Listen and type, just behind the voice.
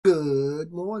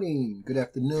Good morning, good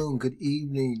afternoon, good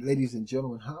evening, ladies and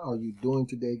gentlemen. How are you doing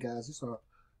today, guys? It's our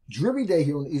dreary day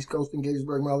here on the East Coast in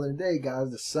Gettysburg, Maryland today,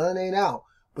 guys. The sun ain't out,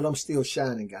 but I'm still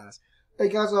shining, guys. Hey,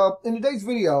 guys, in today's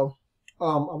video,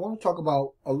 I want to talk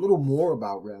about a little more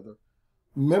about,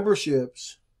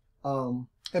 memberships and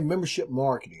membership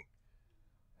marketing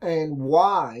and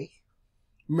why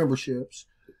memberships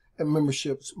and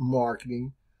memberships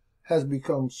marketing has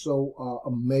become so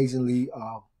amazingly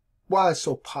why it's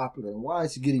so popular and why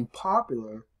it's getting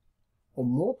popular, or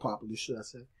more popular, should I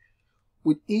say,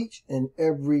 with each and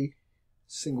every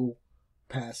single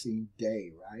passing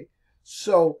day, right?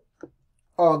 So,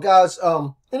 guys,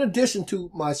 in addition to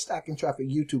my Stackin Traffic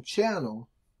YouTube channel,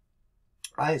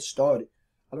 I had started,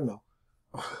 I don't know,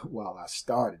 well, I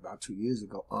started about 2 years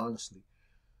ago, honestly.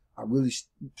 I really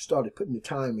started putting the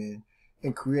time in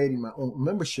and creating my own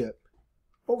membership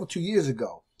over 2 years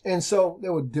ago. And so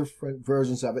there were different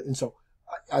versions of it. And so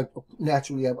I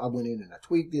naturally, I went in and I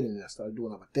tweaked it and I started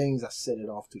doing other things. I set it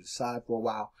off to the side for a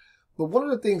while. But one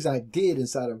of the things I did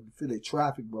inside of affiliate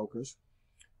traffic brokers,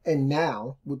 and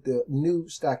now with the new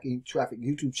Stackin Traffic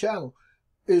YouTube channel,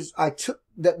 is I took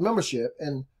that membership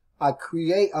and I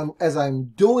create, as I'm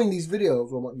doing these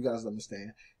videos, I want you guys to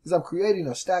understand, is I'm creating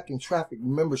a Stackin Traffic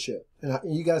membership.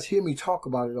 And you guys hear me talk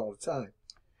about it all the time.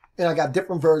 And I got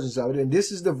different versions of it, and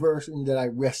this is the version that I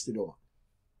rested on.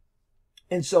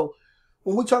 And so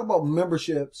when we talk about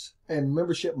memberships and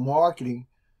membership marketing,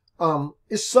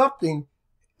 it's something,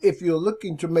 if you're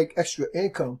looking to make extra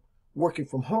income working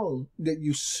from home, that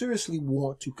you seriously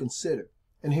want to consider.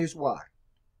 And here's why.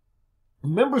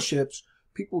 Memberships,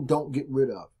 people don't get rid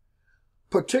of,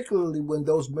 particularly when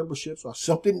those memberships are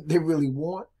something they really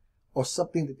want or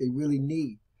something that they really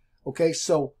need. Okay,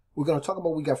 so we're going to talk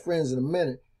about We Got Friends in a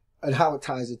minute and how it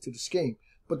ties into the scheme.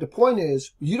 But the point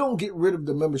is, you don't get rid of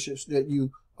the memberships that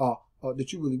you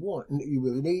really want and that you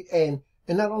really need. And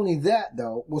not only that,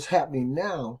 though, what's happening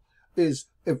now is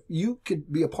if you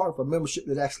could be a part of a membership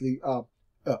that actually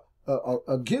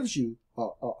gives you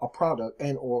a product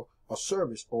and or a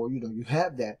service, or you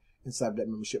have that inside that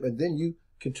membership, and then you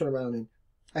can turn around and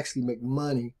actually make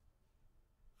money,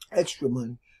 extra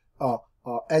money,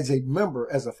 as a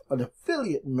member, as an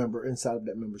affiliate member inside of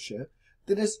that membership.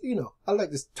 Then it's, I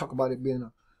like to talk about it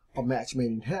being a match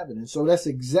made in heaven. And so that's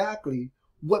exactly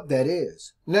what that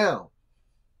is. Now,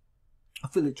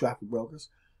 affiliate traffic brokers,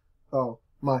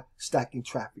 my Stackin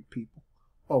Traffic people,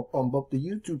 on both the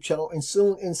YouTube channel and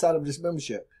soon inside of this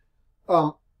membership.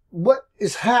 What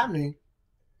is happening?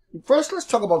 First, let's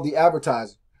talk about the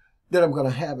advertising that I'm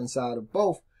going to have inside of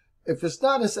both. If it's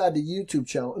not inside the YouTube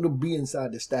channel, it'll be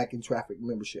inside the Stackin Traffic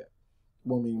membership.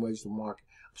 1 million ways to market.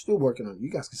 I'm still working on it. You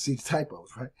guys can see the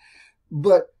typos, right?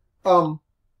 But, and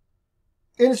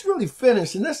it's really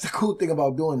finished. And that's the cool thing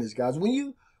about doing this, guys. When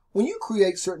you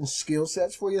create certain skill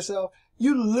sets for yourself,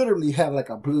 you literally have like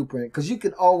a blueprint, because you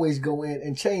can always go in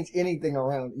and change anything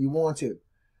around you want to.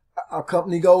 Our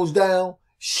company goes down,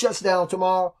 shuts down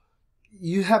tomorrow.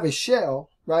 You have a shell,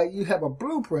 right? You have a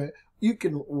blueprint. You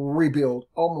can rebuild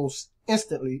almost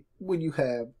instantly when you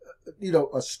have,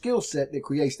 a skill set that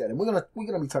creates that. And we're gonna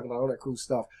be talking about all that cool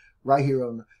stuff right here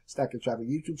on the Stackin Traffic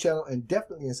YouTube channel, and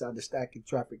definitely inside the Stackin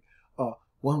Traffic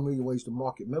 1 million ways to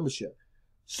market membership.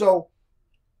 So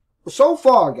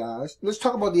far, guys, let's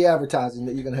talk about the advertising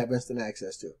that you're gonna have instant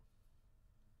access to.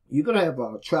 You're gonna have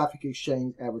traffic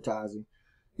exchange advertising.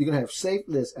 You're gonna have safe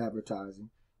list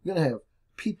advertising. You're gonna have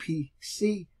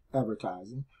PPC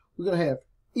advertising. We're gonna have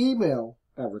email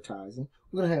advertising.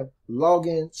 We're going to have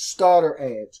login starter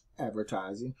ads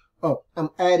advertising. Oh, I'm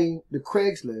adding the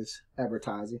Craigslist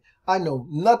advertising. I know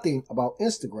nothing about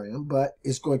Instagram, but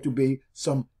it's going to be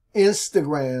some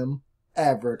Instagram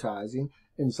advertising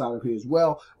inside of here as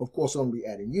well. Of course, I'm going to be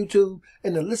adding YouTube,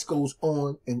 and the list goes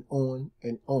on and on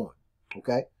and on.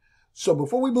 Okay. So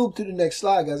before we move to the next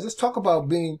slide, guys, let's talk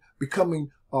about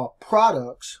becoming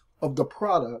products of the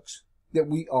products that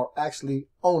we are actually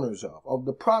owners of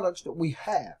the products that we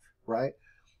have, right?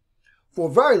 For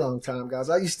a very long time, guys,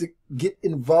 I used to get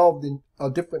involved in a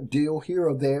different deal here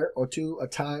or there or two, a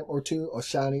time or two, a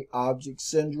shiny object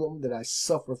syndrome that I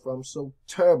suffer from so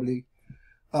terribly.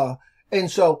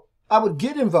 And so I would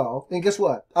get involved, and guess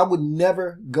what? I would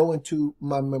never go into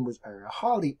my members area,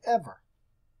 hardly ever,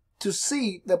 to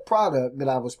see the product that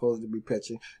I was supposed to be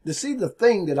pitching, to see the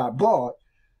thing that I bought,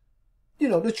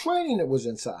 the training that was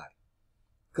inside.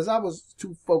 Because I was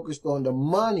too focused on the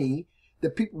money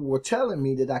that people were telling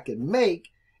me that I could make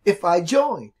if I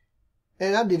joined.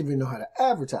 And I didn't even know how to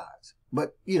advertise.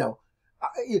 But,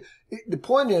 the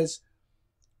point is,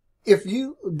 if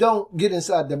you don't get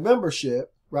inside the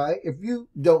membership, right? If you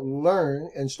don't learn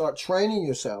and start training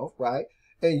yourself, right,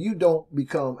 and you don't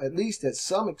become, at least to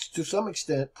some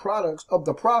extent, products of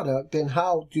the product, then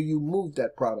how do you move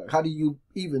that product? How do you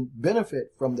even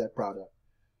benefit from that product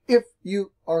if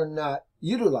you are not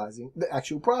utilizing the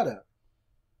actual product?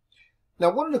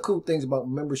 Now, one of the cool things about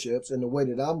memberships and the way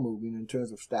that I'm moving in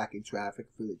terms of stacking traffic,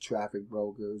 affiliate traffic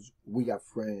brokers, we got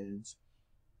friends,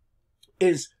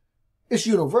 is it's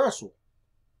universal.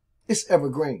 It's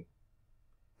evergreen.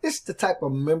 It's the type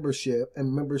of membership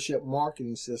and membership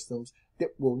marketing systems that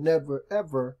will never,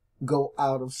 ever go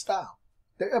out of style.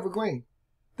 They're evergreen.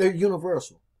 They're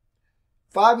universal.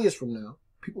 5 years from now,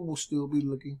 people will still be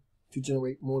looking to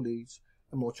generate more leads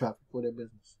and more traffic for their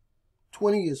business.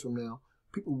 20 years from now,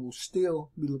 people will still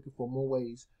be looking for more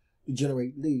ways to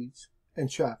generate leads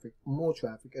and traffic, more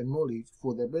traffic and more leads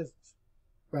for their business,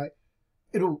 right?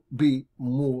 It'll be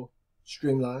more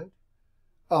streamlined.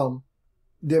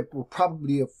 There will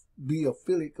probably be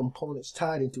affiliate components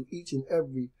tied into each and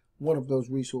every one of those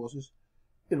resources.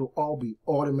 It'll all be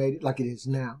automated like it is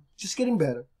now, just getting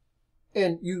better.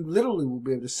 And you literally will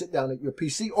be able to sit down at your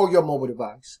PC or your mobile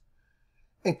device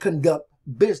and conduct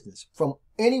business from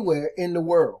anywhere in the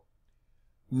world.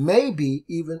 Maybe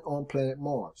even on planet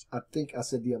Mars. I think I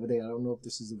said the other day, I don't know if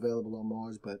this is available on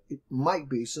Mars, but it might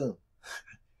be soon.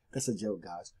 That's a joke,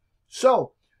 guys.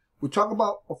 So, we talk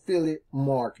about affiliate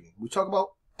marketing. We talk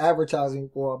about advertising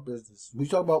for our business. We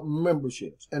talk about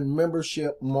memberships and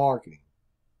membership marketing.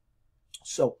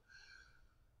 So,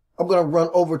 I'm going to run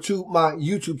over to my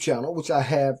YouTube channel, which I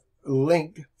have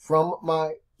linked from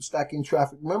my Stacking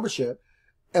Traffic membership.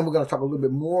 And we're going to talk a little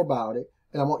bit more about it.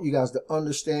 And I want you guys to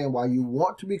understand why you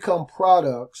want to become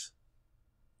products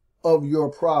of your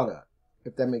product,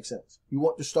 if that makes sense. You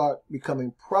want to start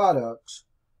becoming products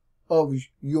of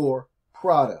your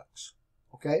products,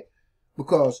 okay?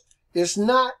 Because it's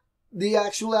not the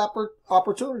actual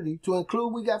opportunity to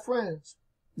include We Got Friends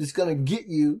that's going to get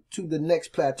you to the next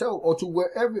plateau or to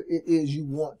wherever it is you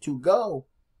want to go.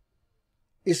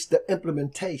 It's the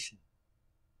implementation.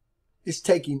 It's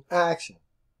taking action.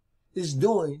 It's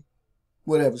doing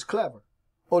whatever's clever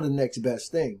or the next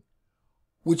best thing,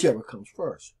 whichever comes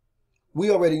first. We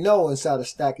already know inside of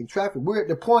Stacking Traffic, we're at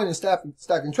the point in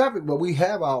Stacking Traffic where we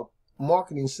have our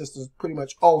marketing systems pretty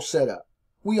much all set up.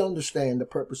 We understand the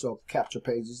purpose of capture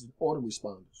pages and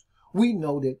autoresponders. We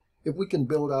know that if we can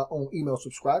build our own email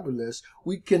subscriber list,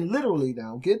 we can literally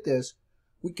now, get this,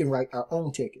 we can write our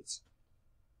own tickets.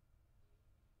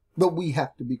 But we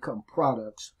have to become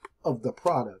products of the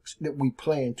products that we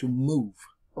plan to move,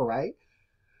 all right?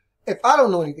 If I don't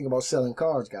know anything about selling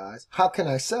cars, guys, how can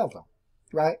I sell them,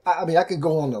 right? I mean, I could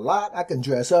go on the lot. I can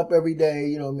dress up every day,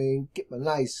 you know what I mean, get my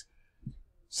nice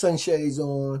sunshades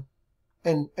on,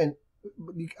 and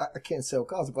I can't sell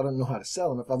cars if I don't know how to sell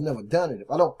them, if I've never done it, if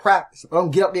I don't practice, if I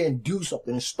don't get up there and do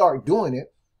something and start doing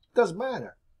it. It doesn't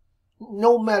matter.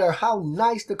 No matter how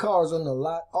nice the cars on the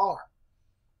lot are,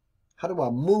 how do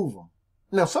I move them?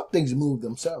 Now, some things move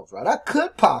themselves, right? I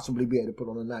could possibly be able to put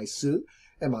on a nice suit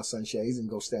and my sunshades and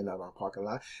go stand out on a parking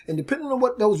lot. And depending on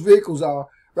what those vehicles are,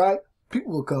 right,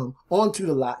 people will come onto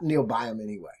the lot and they'll buy them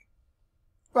anyway,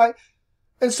 right?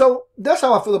 And so that's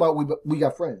how I feel about We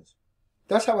Got Friends.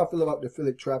 That's how I feel about the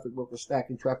Affiliate Traffic Broker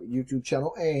Stacking Traffic YouTube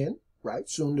channel and, right,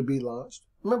 soon to be launched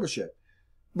membership.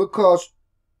 Because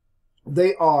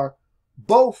they are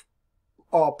both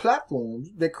platforms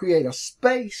that create a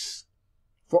space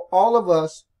for all of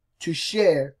us to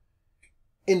share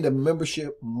in the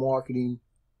membership marketing,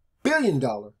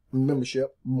 billion-dollar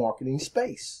membership marketing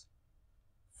space.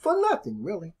 For nothing,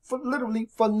 really. Literally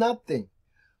for nothing.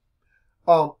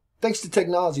 Thanks to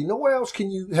technology, nowhere else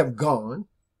can you have gone,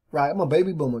 right? I'm a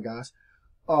baby boomer, guys,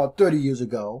 30 years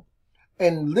ago,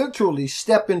 and literally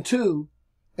step into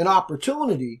an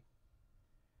opportunity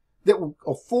that will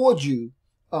afford you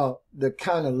the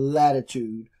kind of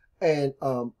latitude and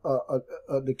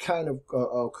the kind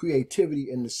of creativity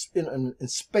and the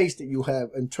space that you have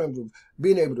in terms of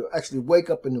being able to actually wake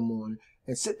up in the morning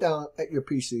and sit down at your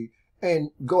PC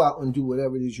and go out and do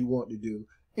whatever it is you want to do.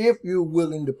 If you're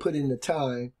willing to put in the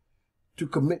time to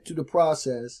commit to the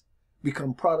process,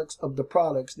 become products of the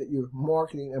products that you're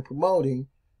marketing and promoting,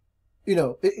 you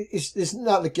know, it's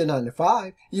not like you're 9 to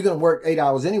 5. You're going to work 8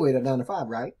 hours anyway to 9 to 5,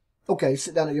 right? Okay,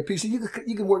 sit down at your PC.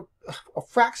 You can work a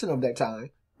fraction of that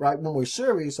time, right? When we're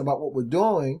serious about what we're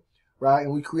doing, right?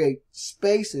 And we create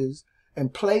spaces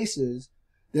and places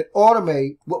that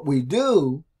automate what we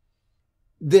do,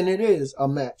 then it is a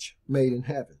match made in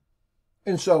heaven.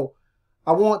 And so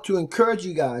I want to encourage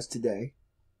you guys today,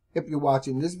 if you're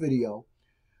watching this video,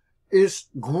 it's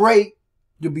great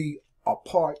to be a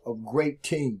part of great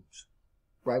teams.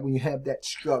 right? When you have that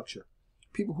structure,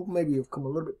 people who maybe have come a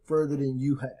little bit further than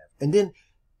you have. And then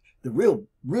the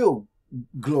real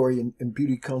glory and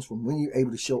beauty comes from when you're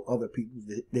able to show other people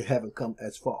that they haven't come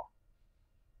as far.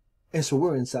 And so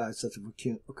we're inside such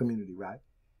a community, right?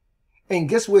 And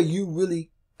guess where you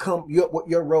really come, what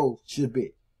your role should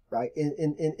be, right?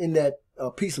 In that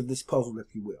piece of this puzzle,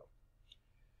 if you will.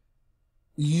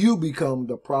 You become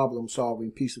the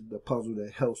problem-solving piece of the puzzle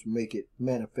that helps make it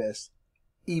manifest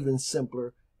even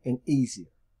simpler and easier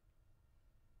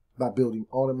by building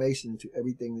automation into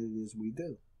everything that it is we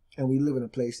do. And we live in a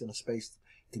place, in a space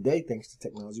today, thanks to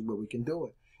technology, where we can do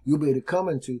it. You'll be able to come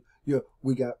into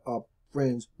we got a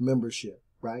friends membership,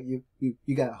 right? You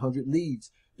got 100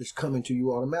 leads that's coming to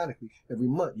you automatically every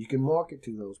month. You can market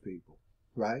to those people,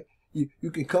 right?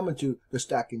 You can come into the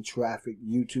Stackin Traffic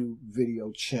YouTube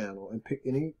video channel and pick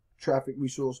any traffic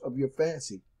resource of your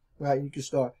fancy, right? You can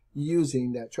start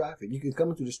using that traffic. You can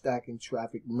come into the Stackin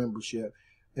Traffic membership,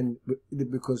 and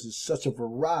because there's such a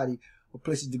variety of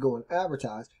places to go and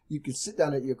advertise, you can sit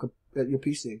down at your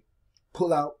PC,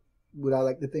 pull out what I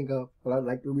like to think of, what I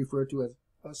like to refer to as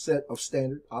a set of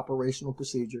standard operational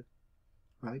procedure,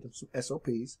 right? Some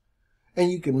SOPs,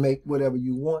 and you can make whatever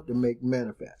you want to make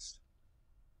manifest.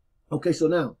 Okay, so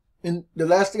now, and the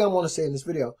last thing I want to say in this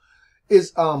video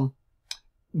is,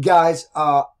 guys,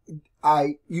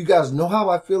 you guys know how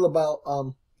I feel about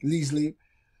Leads Leap.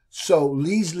 So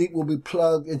Leads Leap will be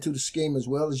plugged into the scheme as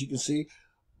well, as you can see.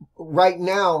 Right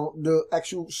now, the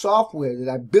actual software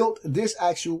that I built this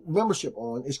actual membership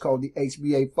on is called the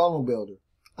HBA Funnel Builder.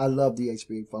 I love the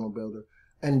HBA Funnel Builder,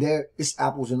 and there it's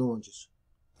apples and oranges.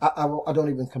 I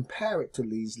don't even compare it to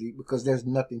Leads Leap because there's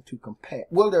nothing to compare.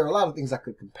 Well, there are a lot of things I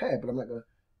could compare, but I'm not going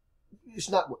to.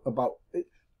 It's not about it.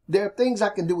 There are things I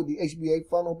can do with the HBA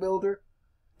Funnel Builder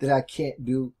that I can't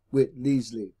do with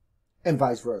Leads Leap, and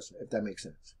vice versa, if that makes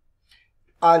sense.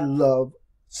 I love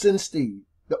Systems.We,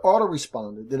 the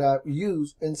autoresponder that I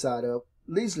use inside of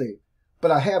Leads Leap, but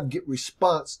I have Get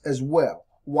Response as well.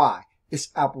 Why? It's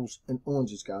apples and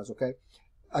oranges, guys, okay?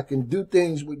 I can do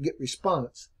things with Get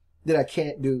Response that I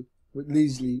can't do with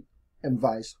Leads Leap and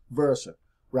vice versa,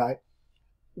 right?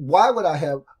 Why would I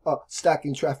have a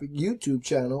Stackin Traffic YouTube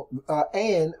channel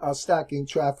and a Stackin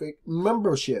Traffic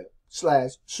membership /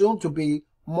 soon-to-be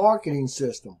marketing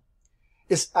system?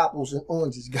 It's apples and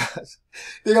oranges, guys.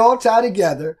 They all tie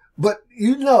together, but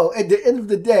you know, at the end of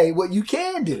the day, what you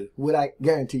can do, what I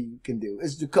guarantee you can do,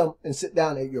 is to come and sit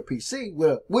down at your PC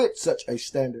with such a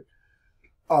standard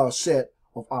set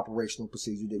of operational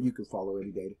procedure that you can follow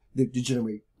every day to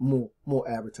generate more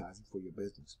advertising for your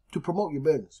business, to promote your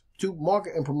business, to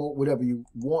market and promote whatever you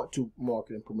want to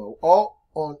market and promote, all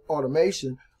on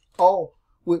automation, all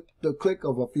with the click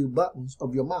of a few buttons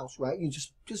of your mouse, right? You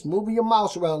just moving your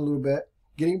mouse around a little bit,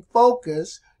 getting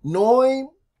focused, knowing,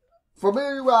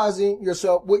 familiarizing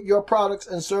yourself with your products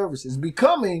and services,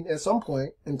 becoming at some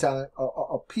point in time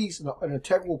a piece, an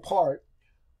integral part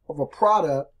of a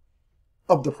product,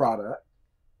 of the product,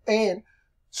 and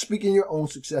speaking your own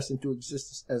success into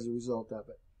existence as a result of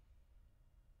it.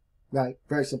 Right?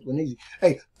 Very simple and easy.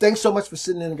 Hey, thanks so much for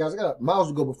sitting in, guys. I got miles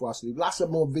to go before I sleep. Lots of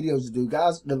more videos to do,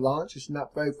 guys. The launch is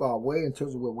not very far away in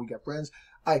terms of where we got friends.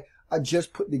 I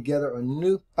just put together a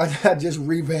new, I just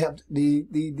revamped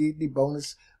the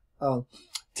bonus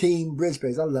team bridge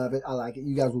page. I love it. I like it.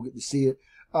 You guys will get to see it.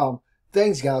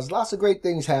 Thanks, guys. Lots of great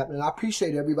things happening. I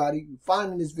appreciate everybody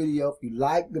finding this video. If you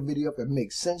like the video, if it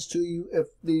makes sense to you, if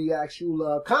the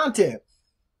actual content,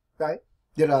 right,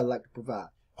 that I like to provide,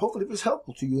 hopefully if it's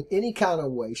helpful to you in any kind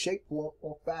of way, shape, form,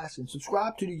 or fashion,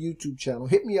 subscribe to the YouTube channel.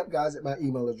 Hit me up, guys, at my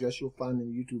email address. You'll find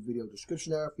in the YouTube video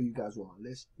description area for you guys who are on my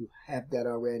list. You have that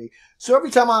already. So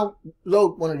every time I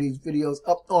load one of these videos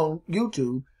up on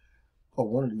YouTube, or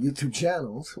one of the YouTube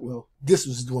channels, well, this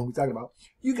was the one we're talking about,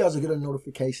 you guys will get a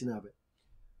notification of it.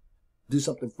 Do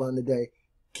something fun today.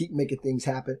 Keep making things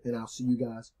happen, and I'll see you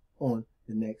guys on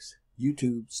the next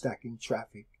YouTube Stackin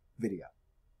Traffic video.